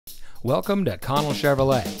Welcome to Connell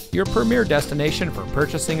Chevrolet, your premier destination for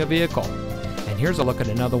purchasing a vehicle. And here's a look at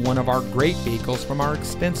another one of our great vehicles from our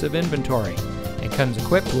extensive inventory. It comes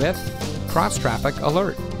equipped with cross-traffic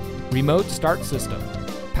alert, remote start system,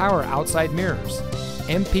 power outside mirrors,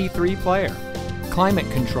 MP3 player, climate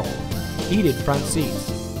control, heated front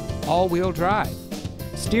seats, all-wheel drive,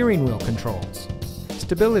 steering wheel controls,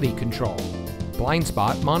 stability control, blind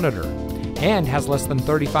spot monitor, and has less than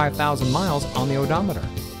 35,000 miles on the odometer.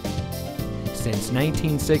 Since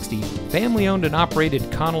 1960, family-owned and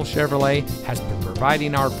operated Connell Chevrolet has been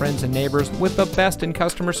providing our friends and neighbors with the best in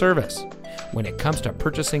customer service. When it comes to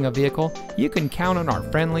purchasing a vehicle, you can count on our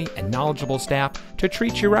friendly and knowledgeable staff to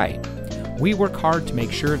treat you right. We work hard to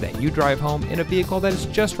make sure that you drive home in a vehicle that is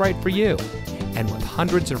just right for you. And with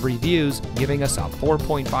hundreds of reviews giving us a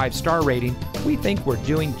 4.5 star rating, we think we're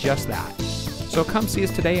doing just that. So come see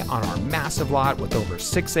us today on our massive lot with over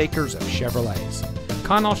 6 acres of Chevrolets.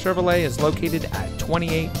 Connell Chevrolet is located at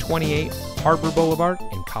 2828 Harbor Boulevard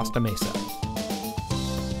in Costa Mesa.